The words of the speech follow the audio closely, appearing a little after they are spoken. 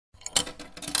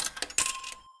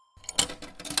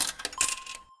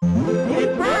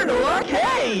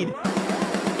Arcade!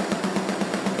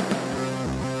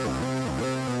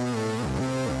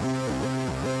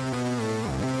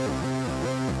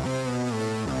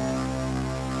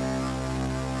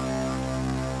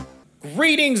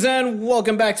 Greetings and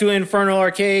welcome back to Infernal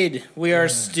Arcade. We are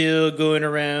still going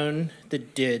around the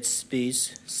dead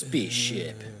space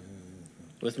spaceship.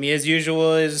 With me as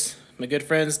usual is my good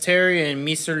friends Terry and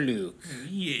Mr. Luke.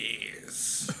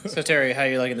 Yes. So Terry, how are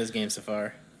you liking this game so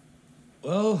far?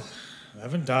 Well, I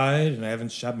haven't died and I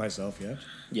haven't shot myself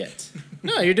yet.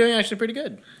 No, you're doing actually pretty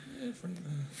good.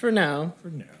 For now. For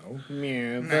now.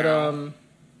 Yeah, but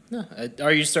no.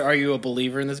 Are you a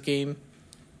believer in this game?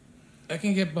 I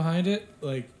can get behind it.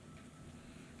 Like,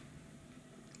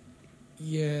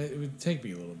 yeah, it would take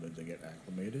me a little bit to get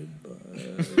acclimated, but...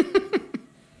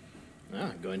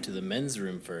 Go into the men's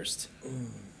room first.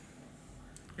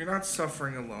 You're not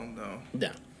suffering alone, though.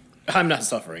 No. I'm not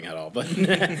suffering at all, but...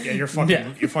 yeah, you're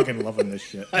fucking loving this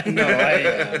shit. I know, I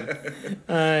am.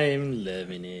 I'm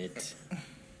loving it.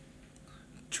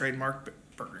 Trademark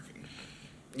Burger King.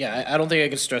 Yeah, I don't think I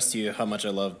can stress to you how much I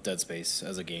love Dead Space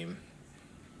as a game.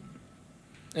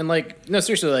 And, like, no,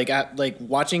 seriously, like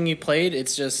watching you play it,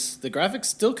 it's just, the graphics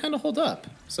still kind of hold up.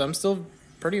 So I'm still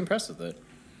pretty impressed with it.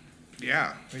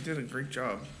 Yeah, they did a great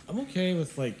job. I'm okay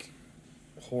with, like,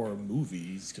 horror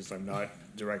movies, because I'm not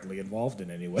directly involved in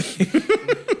any way.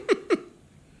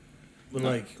 But,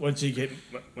 like, once you get,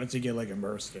 like,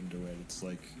 immersed into it, it's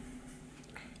like,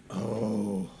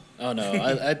 oh. Oh, no.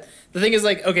 The thing is,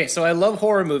 like, okay, so I love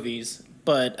horror movies,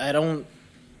 but I don't...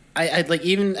 I like,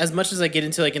 even as much as I get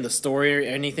into, like, in the story or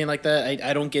anything like that,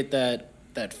 I don't get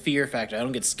that fear factor. I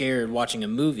don't get scared watching a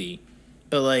movie.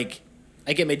 But, like,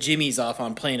 I get my jimmies off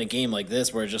on playing a game like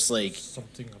this where it's just, like,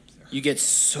 Something up there. you get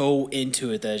so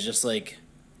into it that it's just, like,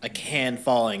 a can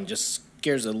falling just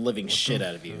scares the living shit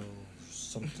out of you. There's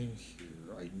something here.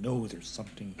 I know there's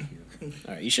something here.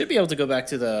 All right, you should be able to go back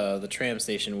to the tram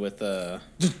station with,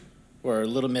 where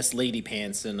Little Miss Lady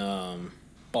Pants and,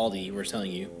 Baldy were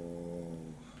telling you.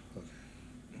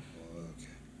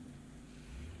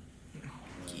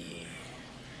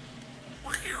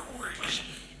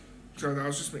 So that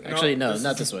was just me. Actually, no,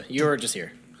 not this way. You were just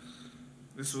here.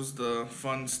 This was the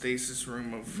fun stasis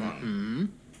room of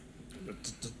fun.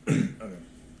 Okay.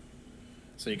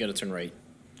 So you got to turn right.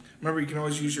 Remember, you can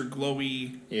always use your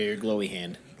glowy... Yeah, your glowy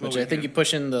hand. Which Glowy I think hand. you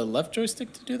push in the left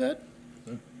joystick to do that.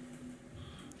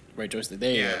 Right joystick.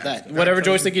 There you Yeah, go. That. that Whatever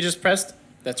tells joystick you just pressed,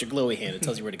 that's your glowy hand. It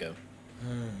tells you where to go.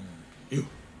 You.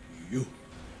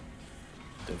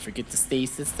 Don't forget to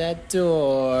stasis that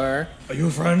door. Are you a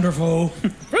friend or foe?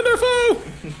 Friend or foe?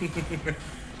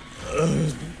 Okay.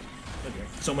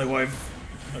 So my wife.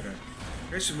 Okay.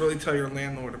 You guys should really tell your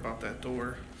landlord about that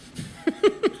door.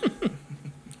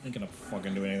 Ain't gonna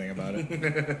fucking do anything about it.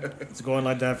 It's going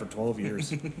like that for 12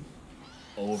 years.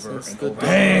 Over It's and the over.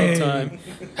 hey! Time.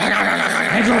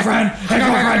 Hey, girlfriend! Hey,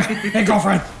 girlfriend! Hey,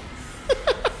 girlfriend!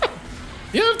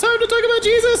 You have time to talk about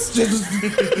Jesus?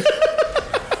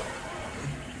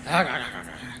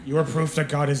 You are proof that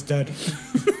God is dead.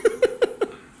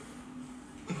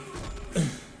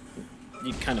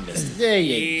 You kind of missed it. There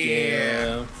you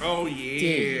go. Oh, There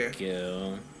yeah. you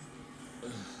go.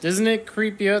 Doesn't it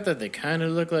creep you out that they kind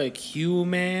of look like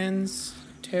humans,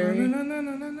 Terry?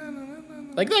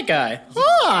 No. Like that guy.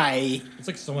 Hi! It's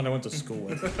like someone I went to school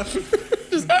with.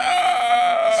 Stupid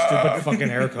fucking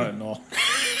haircut and all.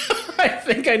 I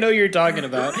think I know who you're talking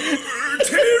about.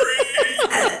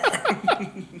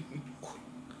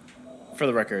 For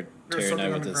the record, There's Terry and I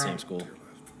something went on to the the same ground. school.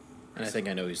 And I think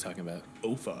I know who he's talking about.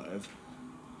 05.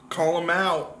 Call him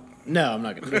out. No, I'm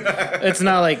not going to. It's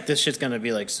not like this shit's going to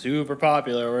be like super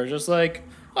popular. We're just like,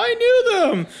 I knew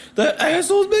them. That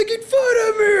asshole's making fun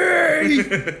of me.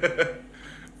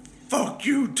 Fuck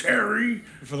you, Terry.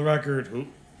 For the record, who?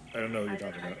 I don't know who you're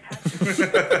talking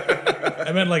about.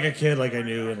 I meant like a kid like I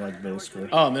knew in like middle school.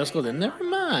 Oh, middle school then? Never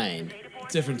mind.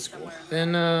 Different school.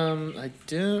 Then, I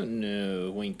don't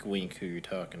know. Wink, wink, who you're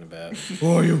talking about.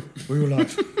 Who are you? Were you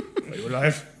alive? Are you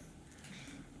alive?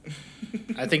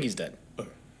 I think he's dead.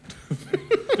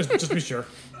 Just be sure.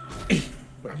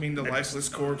 I mean, the lifeless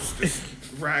corpse just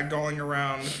ragdolling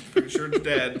around. Pretty sure it's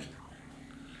dead.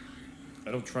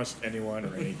 I don't trust anyone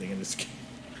or anything in this game.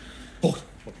 Oh,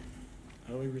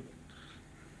 how do we read?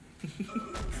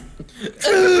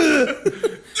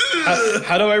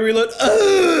 How do I reload?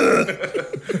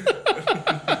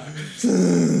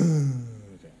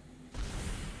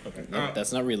 Okay. No,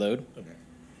 that's not reload. Okay.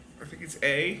 I think it's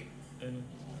A.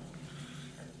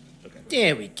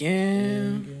 There we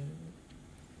go.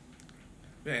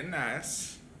 Very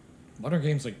nice. Modern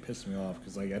games like piss me off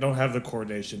because like I don't have the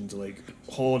coordination to like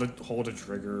hold a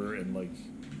trigger and like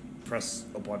press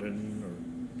a button or.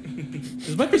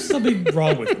 There might be something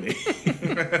wrong with me.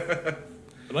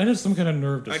 I might have some kind of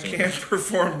nerve disorder. I can't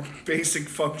perform basic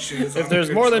functions. If there's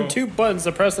more than 2 buttons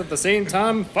to press at the same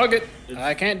time, fuck it.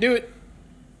 I can't do it.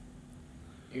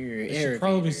 You should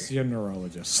probably see a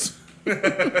neurologist. Max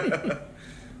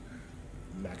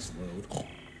load.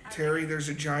 Terry, there's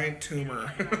a giant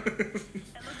tumor.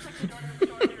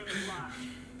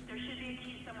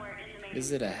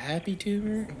 Is it a happy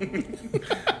tumor?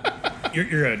 You're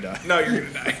gonna die. No, you're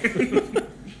gonna die.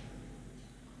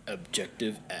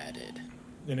 Objective added.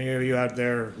 Any of you out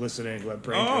there listening who have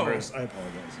brain tumors, I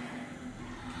apologize.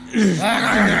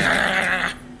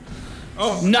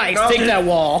 Oh, nice! no. Take that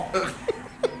wall.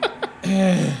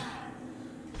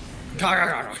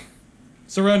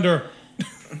 Surrender.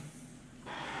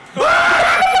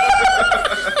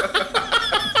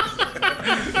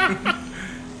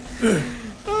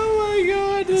 Oh my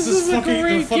god, this is a fucking,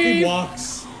 great the fucking game.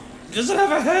 walks. It doesn't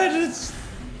have a head. It's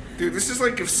Dude, this is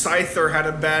like if Scyther had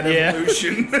a bad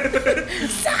evolution. Scyther!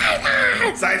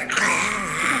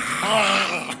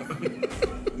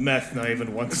 meth, not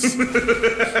even once.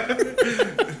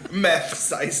 Meth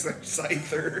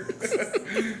Scyther.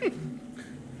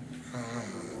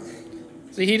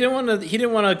 So he didn't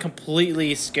want to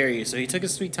completely scare you, so he took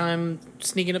his sweet time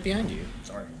sneaking up behind you.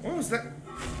 Sorry. What was that?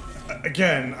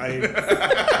 Again,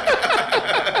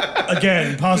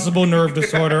 Again, possible nerve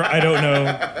disorder. I don't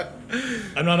know.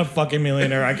 I'm not a fucking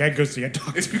millionaire. I can't go see a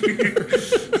doctor.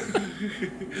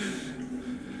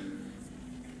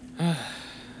 I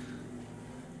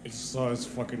just saw his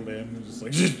fucking limb and just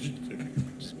like...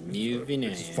 Just moving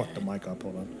in. Just fuck the mic up.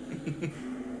 Hold on.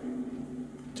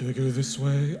 Do I go this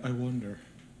way? I wonder.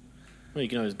 Well, you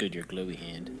can always go to your glowy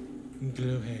hand.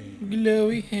 Glow hand.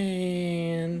 Glowy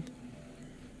hand.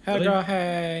 How Really? draw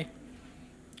high.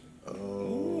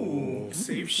 Oh.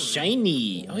 Save for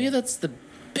Shiny. Oh yeah, that's the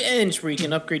bench where you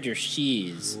can upgrade your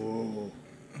shoes. Whoa.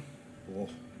 Whoa.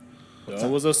 That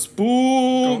was a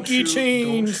spooky Don't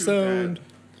chain shoot sound. that.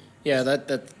 Yeah,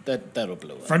 that'll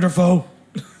blow up. Friend or foe?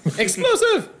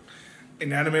 Explosive.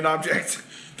 Inanimate object.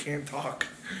 Can't talk.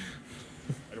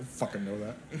 I don't fucking know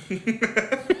that.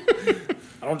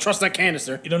 I don't trust that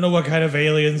canister. You don't know what kind of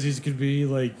aliens these could be,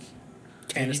 like...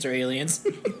 Canister aliens.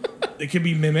 They could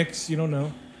be mimics, you don't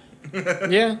know.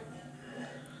 Yeah.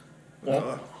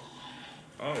 Well.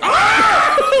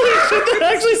 Holy shit,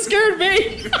 that actually scared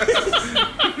me.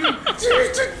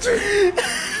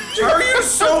 Are you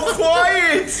so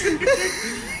quiet?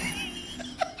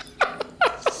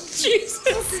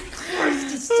 Jesus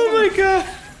Christ. Oh my god.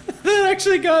 That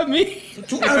actually got me.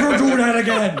 Don't you ever do that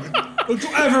again! Don't you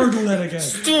ever do that again!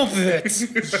 Stop it.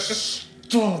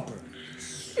 Stop it!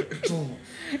 Stop.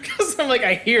 Because I'm like,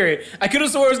 I hear it. I could have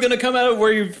swore it was going to come out of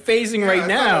where you're facing right I thought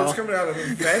now. it was coming out of a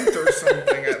vent or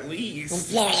something, at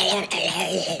least. Oh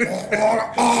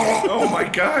my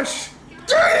gosh.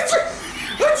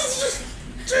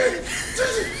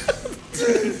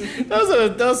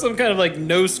 That was some kind of like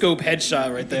no scope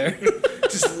headshot right there.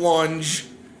 Just lunge.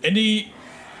 Any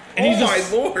Oh my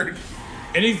just- lord.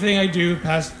 anything I do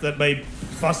past that might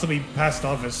possibly passed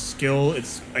off as skill,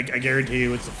 I guarantee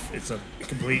you it's a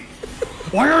complete.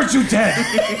 Why aren't you dead?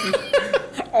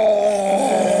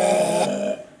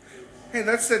 Hey,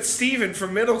 that's that Steven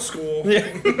from middle school.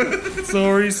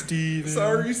 Sorry, Steve.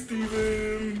 Sorry,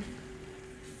 Steven.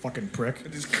 Fucking prick. I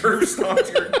just cursed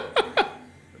onto your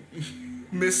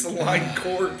misaligned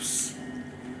corpse.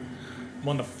 I'm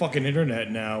on the fucking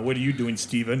internet now. What are you doing,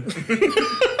 Steven?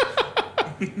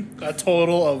 A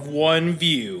total of 1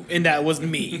 view, and that was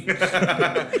me.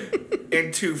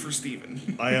 And 2 for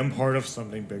Steven. I am part of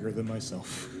something bigger than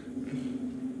myself.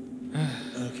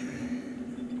 Okay.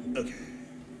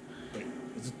 Wait.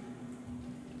 Is it...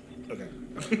 Okay.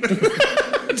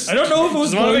 I don't know if it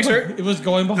was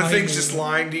going The behind thing's me. just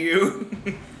lying to you.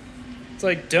 It's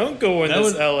like, don't go in That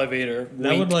this would- elevator. That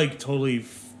Wink. would like totally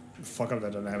fuck up the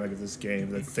dynamic of this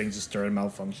game. That things just started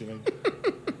malfunctioning.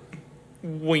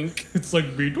 Wink. It's like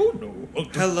we don't know. Oh,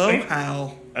 Hello, wait.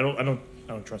 Hal. I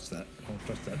don't trust that. I don't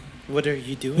trust that. What are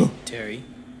you doing, Terry?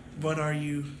 What are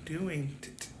you doing,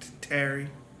 Terry?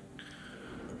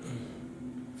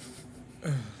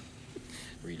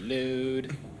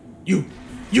 Reload. You.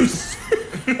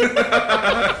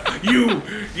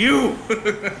 You.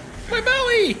 My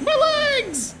belly! My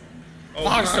legs!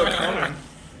 Oh, he's still coming.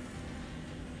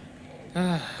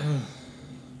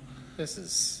 This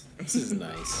is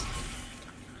nice.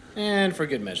 And for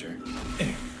good measure.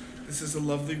 This is a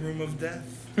lovely room of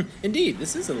death. Indeed,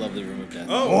 this is a lovely room of death.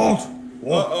 Oh.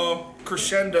 Whoa. Uh-oh.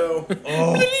 Crescendo.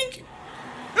 Oh. Blink!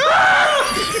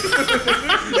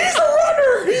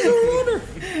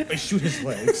 shoot his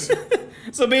legs.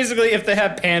 So basically, if they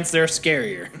have pants, they're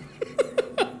scarier.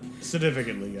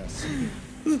 Significantly, yes.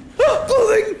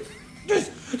 Clothing!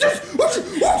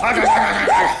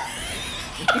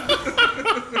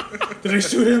 Did I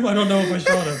shoot him? I don't know if I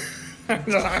shot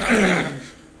him.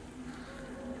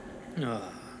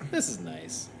 Oh, this is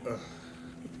nice.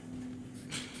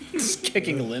 Just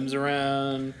kicking limbs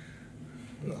around.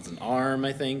 It's an arm,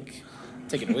 I think.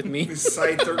 Taking it with me. His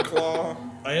scythe or claw.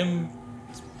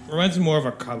 Reminds me more of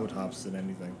a Kabutops than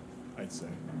anything, I'd say.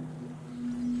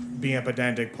 Being a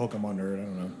pedantic Pokemon nerd, I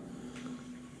don't know.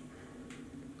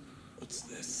 What's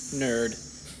this? Nerd.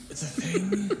 It's a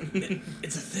thing.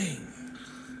 It's a thing.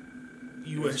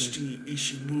 USG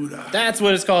Ishimura. That's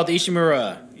what it's called,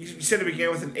 Ishimura. You said it began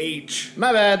with an H.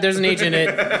 My bad, there's an H in it.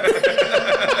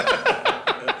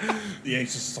 The H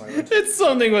is silent. It's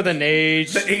something with an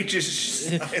H. The H is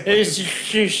silent. The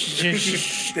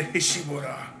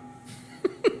Ishimura.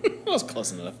 That was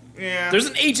close enough. Yeah. There's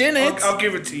an H in it. I'll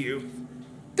give it to you.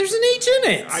 There's an H in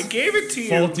it. I gave it to you.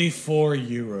 Faulty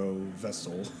 €4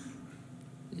 vessel.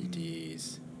 It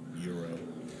is. Euro.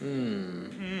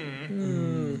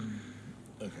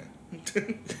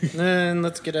 Okay. Then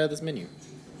let's get out of this menu.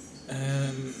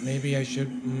 Maybe I should.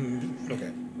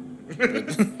 Okay.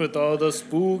 With all the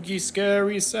spooky,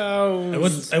 scary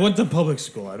sounds. I went to public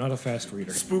school. I'm not a fast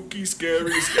reader. Spooky,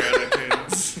 scary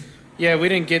skeletons. Yeah, we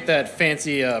didn't get that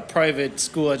fancy private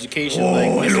school education. Oh,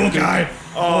 like little guy.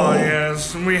 Oh,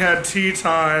 yes. And we had tea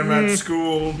time at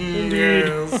school.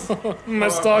 Yes. My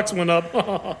stocks went up.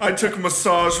 I took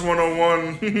Massage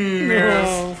 101. Yes.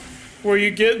 Oh, where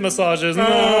you get massages.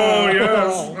 Oh,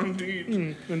 yes.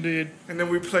 Indeed. Indeed. And then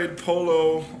we played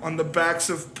polo on the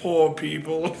backs of poor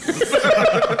people.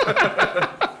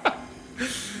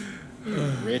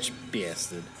 Rich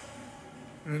bastard.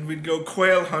 And then we'd go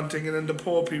quail hunting, and then the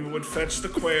poor people would fetch the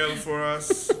quail for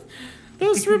us.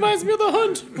 This reminds me of the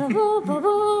hunt.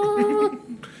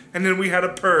 And then we had a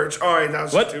purge. All right, that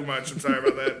was What? just too much. I'm sorry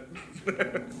about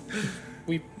that.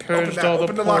 We purged Open all the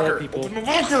open the poor locker. people. Open the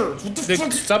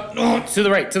locker. Stop. To the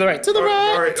right. To the right. To the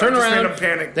right. All right, Turn I just around. made him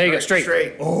panic. There you All go. right, Straight.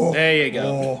 Straight. Oh. There you go.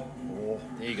 Oh.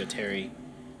 There you go, Terry.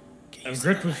 I'm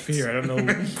gripped with fear. I don't know.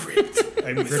 Gripped.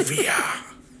 I'm gripped with Fear.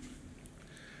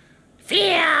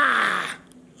 Fear.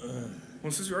 Well,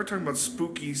 since we are talking about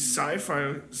spooky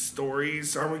sci-fi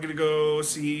stories, are we gonna go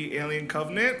see Alien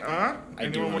Covenant? I do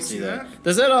Anyone want want to see that.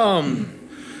 Does that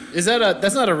Is that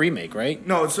that's not a remake, right?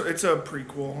 No, it's a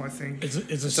prequel. I think It's a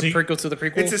It's a prequel to the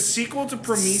prequel. it's a sequel to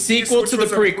Prometheus. sequel which to the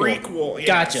was prequel. A prequel. Yes.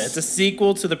 Gotcha. It's a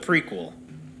sequel to the prequel.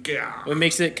 Yeah, What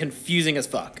makes it confusing as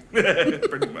fuck.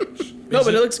 pretty much. No,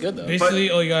 but it looks good though.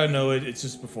 Basically, all you gotta know it's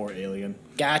just before Alien.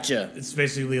 Gotcha. It's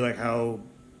basically like how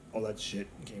all that shit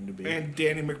came to be. And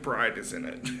Danny McBride is in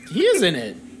it. He is in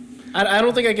it. I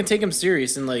don't think I can take him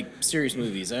serious in like serious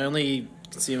movies. I only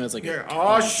see him as like. Yeah.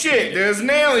 Oh shit! There's an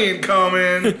alien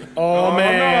coming. Oh,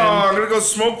 man. No, I'm gonna go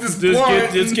smoke this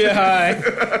blunt. Let's get high.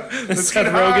 Seth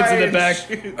Rogen's in the back.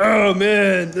 Oh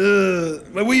man,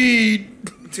 my weed.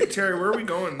 Terry, where are we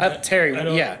going? Terry, I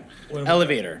don't- yeah. what am-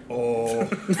 Elevator. Oh.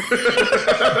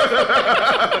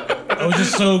 I was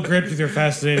just so gripped with your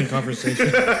fascinating conversation.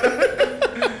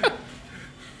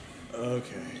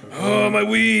 Okay. Oh, my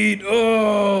weed.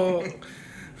 Oh.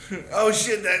 Oh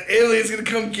shit! That alien's gonna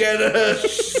come get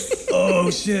us. Oh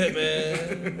shit,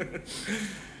 man.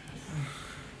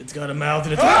 It's got a mouth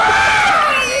and it's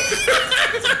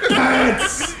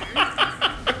pants.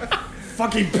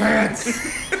 Fucking pants.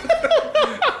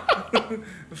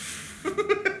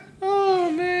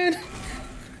 Oh man.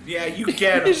 Yeah, you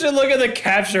get You him. should look at the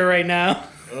capture right now.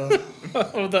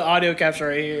 Of the audio capture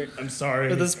right here. I'm sorry.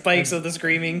 With the spikes of the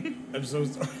screaming. I'm so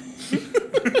sorry.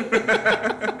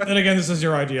 Then again, this is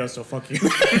your idea, so fuck you.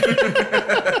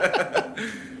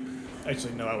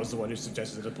 Actually, no, I was the one who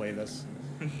suggested to play this.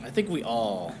 I think we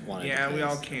all wanted to Yeah, play we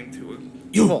all this. came to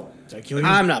You! Well, Did I kill you?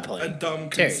 I'm not a playing. dumb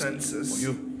Terry's- consensus.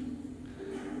 You.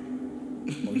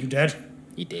 Oh, you dead?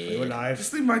 He Are you did. alive?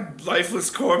 Just leave my lifeless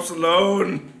corpse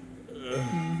alone.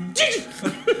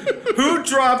 Who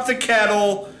dropped the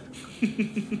kettle?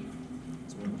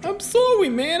 I'm sorry,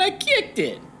 man. I kicked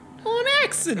it on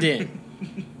accident.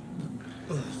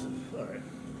 Alright.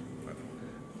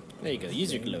 There you go.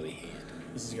 Use your glowy hand.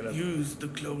 This is gonna. Use the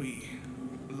glowy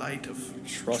light of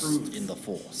Trust truth. in the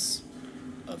force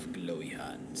of glowy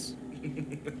hands.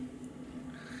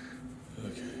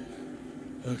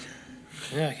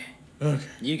 Okay. Okay.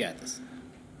 You got this.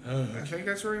 I think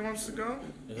that's where he wants to go.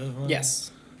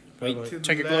 Yes. Wait. Wait, To the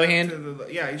Check your left, glowy hand. to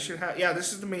the yeah, you should have. Yeah,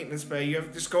 this is the maintenance bay. You have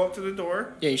to just go up to the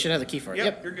door. Yeah, you should have the key for it. Yep,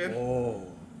 Yep. you're good. Oh.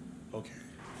 Okay.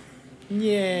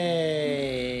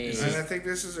 Yay. And I think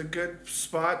this is a good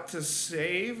spot to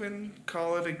save and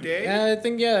call it a day. I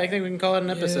think we can call it an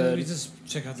episode. Let me just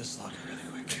check out this locker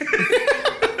really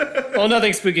quick. Well,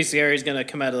 nothing spooky scary is gonna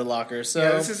come out of the locker. So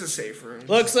Yeah, this is a safe room.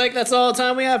 looks like that's all the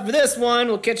time we have for this one.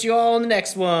 We'll catch you all in the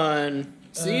next one.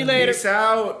 See you later. Peace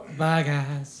out. Bye,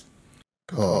 guys.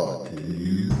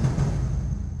 God.